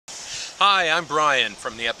Hi, I'm Brian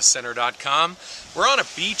from theepicenter.com. We're on a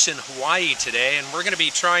beach in Hawaii today, and we're going to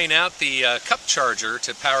be trying out the cup charger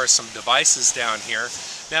to power some devices down here.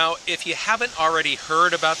 Now, if you haven't already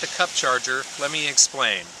heard about the cup charger, let me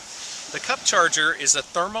explain. The cup charger is a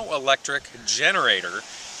thermoelectric generator.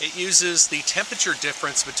 It uses the temperature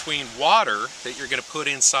difference between water that you're going to put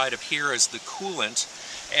inside of here as the coolant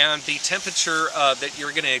and the temperature that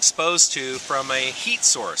you're going to expose to from a heat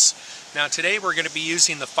source. Now today we're going to be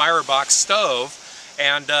using the Firebox Stove,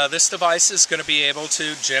 and this device is going to be able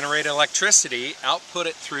to generate electricity, output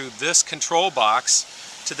it through this control box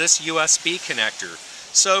to this USB connector.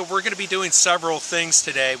 So we're going to be doing several things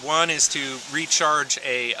today. One is to recharge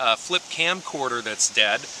a flip camcorder that's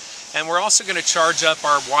dead, and we're also going to charge up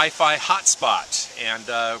our Wi-Fi hotspot, and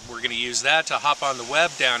we're going to use that to hop on the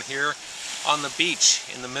web down here on the beach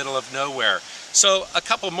in the middle of nowhere. So a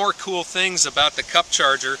couple more cool things about the cup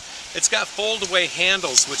charger. It's got fold-away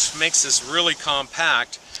handles, which makes this really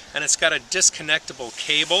compact, and it's got a disconnectable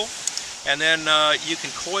cable, and then you can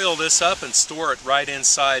coil this up and store it right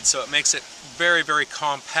inside, so it makes it very, very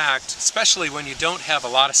compact, especially when you don't have a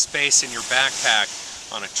lot of space in your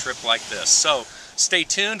backpack on a trip like this. So stay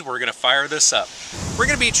tuned, we're going to fire this up. We're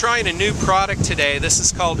going to be trying a new product today. This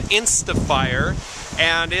is called Insta Fire,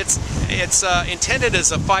 and it's intended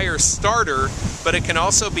as a fire starter, but it can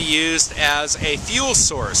also be used as a fuel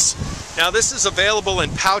source. Now this is available in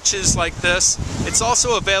pouches like this. It's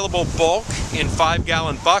also available bulk in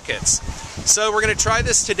 5-gallon buckets. So we're going to try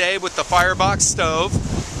this today with the Firebox Stove,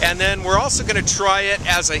 and then we're also going to try it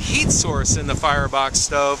as a heat source in the Firebox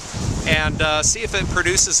Stove and see if it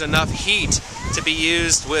produces enough heat to be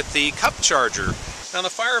used with the cup charger. Now the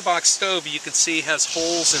Firebox Stove, you can see, has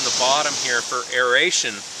holes in the bottom here for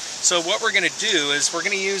aeration. So what we're going to do is we're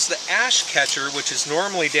going to use the ash catcher, which is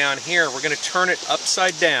normally down here. We're going to turn it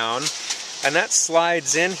upside down, and that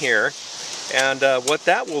slides in here. And what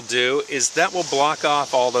that will do is that will block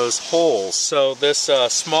off all those holes, so this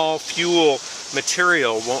small fuel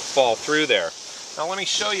material won't fall through there. Now let me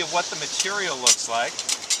show you what the material looks like.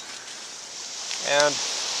 And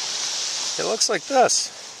it looks like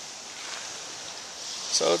this.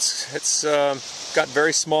 So it's got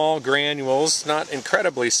very small granules, not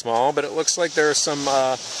incredibly small, but it looks like there are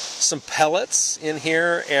some pellets in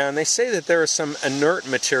here, and they say that there are some inert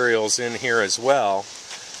materials in here as well.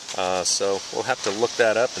 So we'll have to look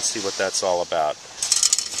that up and see what that's all about.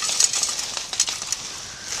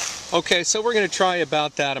 Okay, so we're going to try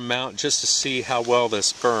about that amount just to see how well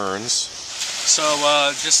this burns. So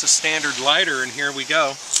just a standard lighter, and here we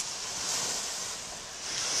go.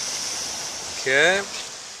 Okay,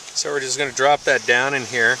 so we're just going to drop that down in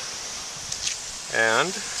here and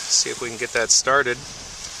see if we can get that started.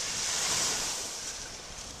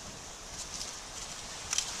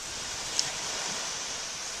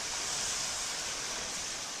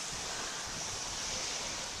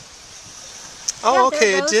 Oh,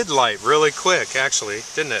 okay, it did light really quick, actually,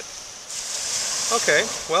 didn't it? Okay,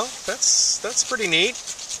 well, that's pretty neat.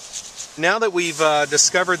 Now that we've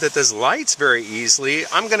discovered that this lights very easily,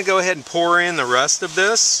 I'm going to go ahead and pour in the rest of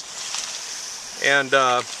this, and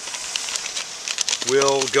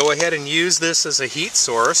we'll go ahead and use this as a heat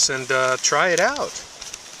source and try it out.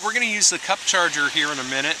 We're going to use the cup charger here in a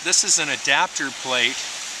minute. This is an adapter plate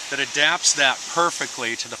that adapts that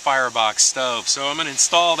perfectly to the Firebox Stove. So I'm going to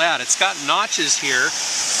install that. It's got notches here,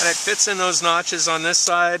 and it fits in those notches on this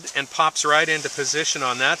side and pops right into position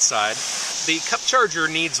on that side. The cup charger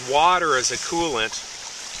needs water as a coolant,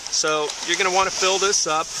 so you're going to want to fill this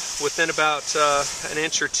up within about an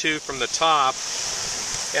inch or two from the top,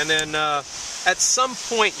 and then at some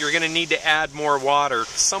point you're going to need to add more water,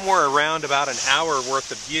 somewhere around about an hour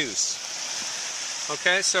worth of use.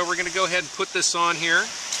 Okay, so we're going to go ahead and put this on here.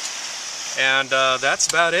 And that's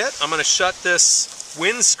about it. I'm going to shut this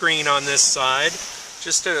windscreen on this side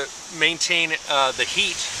just to maintain the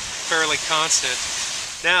heat fairly constant.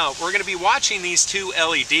 Now, we're going to be watching these two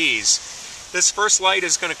LEDs. This first light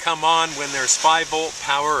is going to come on when there's 5-volt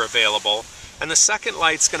power available, and the second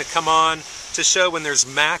light's going to come on to show when there's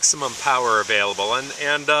maximum power available.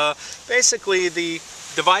 And basically the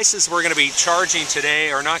devices we're going to be charging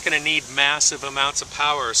today are not going to need massive amounts of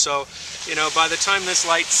power. So, you know, by the time this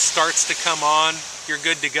light starts to come on, you're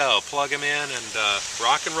good to go. Plug them in and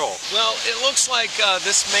rock and roll. Well, it looks like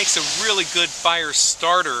this makes a really good fire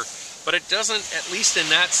starter, but it doesn't, at least in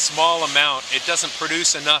that small amount, it doesn't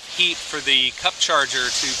produce enough heat for the cup charger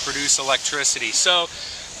to produce electricity. So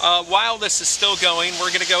while this is still going,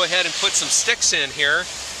 we're going to go ahead and put some sticks in here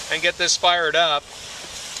and get this fired up.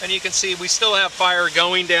 And you can see we still have fire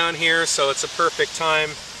going down here, so it's a perfect time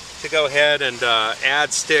to go ahead and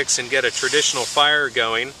add sticks and get a traditional fire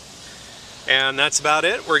going. And that's about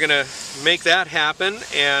it. We're gonna make that happen,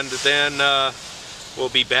 and then we'll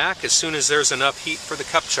be back as soon as there's enough heat for the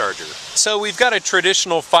cup charger. So we've got a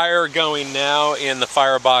traditional fire going now in the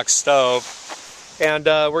Firebox stove, and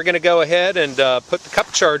we're gonna go ahead and put the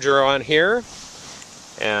cup charger on here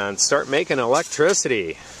and start making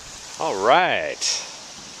electricity. All right.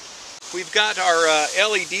 We've got our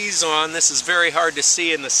LEDs on. This is very hard to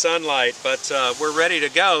see in the sunlight, but we're ready to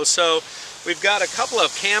go. So we've got a couple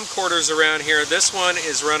of camcorders around here. This one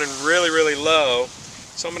is running really low,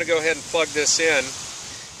 so I'm going to go ahead and plug this in.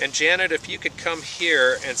 And Janet, if you could come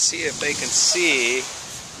here and see if they can see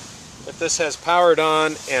that this has powered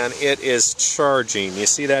on and it is charging. You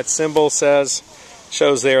see that symbol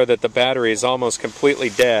shows there that the battery is almost completely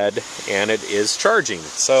dead, and it is charging.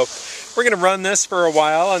 So we're going to run this for a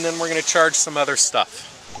while, and then we're going to charge some other stuff.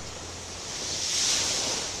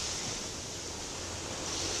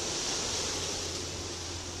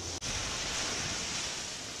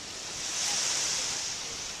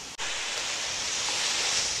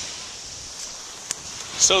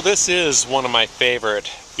 So this is one of my favorite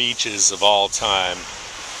beaches of all time.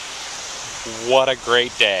 What a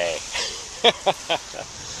great day.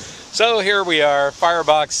 So here we are,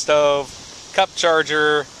 Firebox stove, cup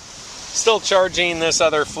charger, still charging this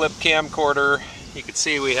other flip camcorder. You can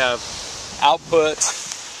see we have output,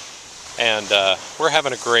 and we're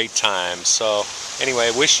having a great time. So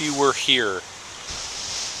anyway, wish you were here.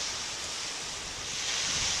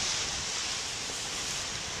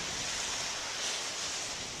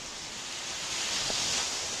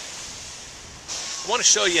 I want to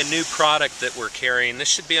show you a new product that we're carrying. This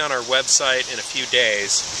should be on our website in a few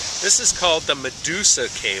days. This is called the Medusa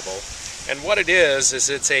cable. And what it is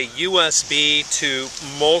it's a USB to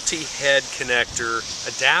multi-head connector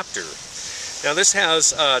adapter. Now this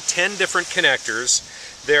has 10 different connectors.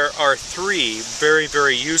 There are 3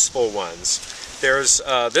 very useful ones. There's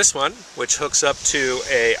this one, which hooks up to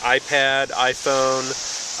a iPad, iPhone,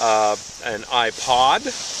 an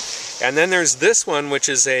iPod. And then there's this one, which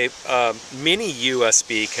is a mini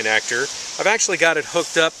USB connector. I've actually got it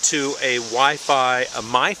hooked up to a Wi-Fi, a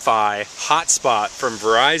MiFi hotspot from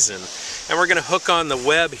Verizon. And we're going to hook on the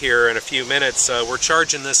web here in a few minutes. We're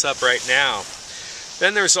charging this up right now.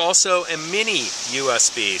 Then there's also a mini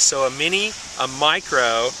USB. So a mini, a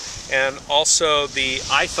micro, and also the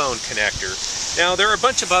iPhone connector. Now there are a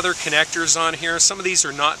bunch of other connectors on here. Some of these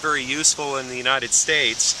are not very useful in the United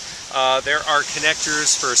States. There are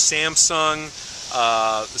connectors for Samsung,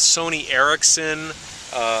 Sony Ericsson,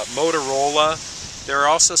 Motorola. There are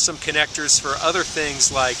also some connectors for other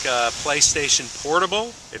things like PlayStation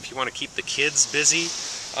Portable, if you want to keep the kids busy,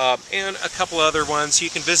 and a couple other ones. You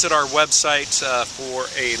can visit our website for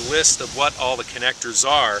a list of what all the connectors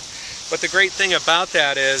are. But the great thing about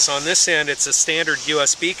that is, on this end, it's a standard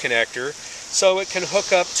USB connector, so it can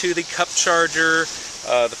hook up to the cup charger,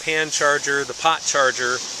 the pan charger, the pot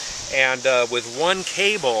charger, and with one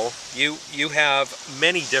cable you have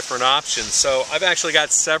many different options. So I've actually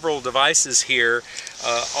got several devices here,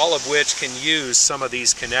 all of which can use some of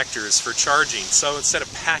these connectors for charging. So instead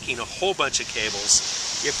of packing a whole bunch of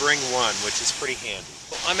cables, you bring one, which is pretty handy.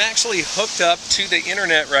 I'm actually hooked up to the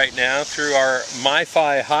internet right now through our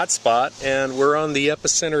MiFi hotspot, and we're on the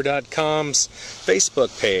Epicenter.com's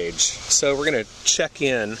Facebook page. So we're going to check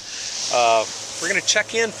in. We're going to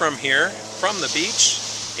check in from here, from the beach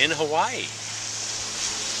in Hawaii.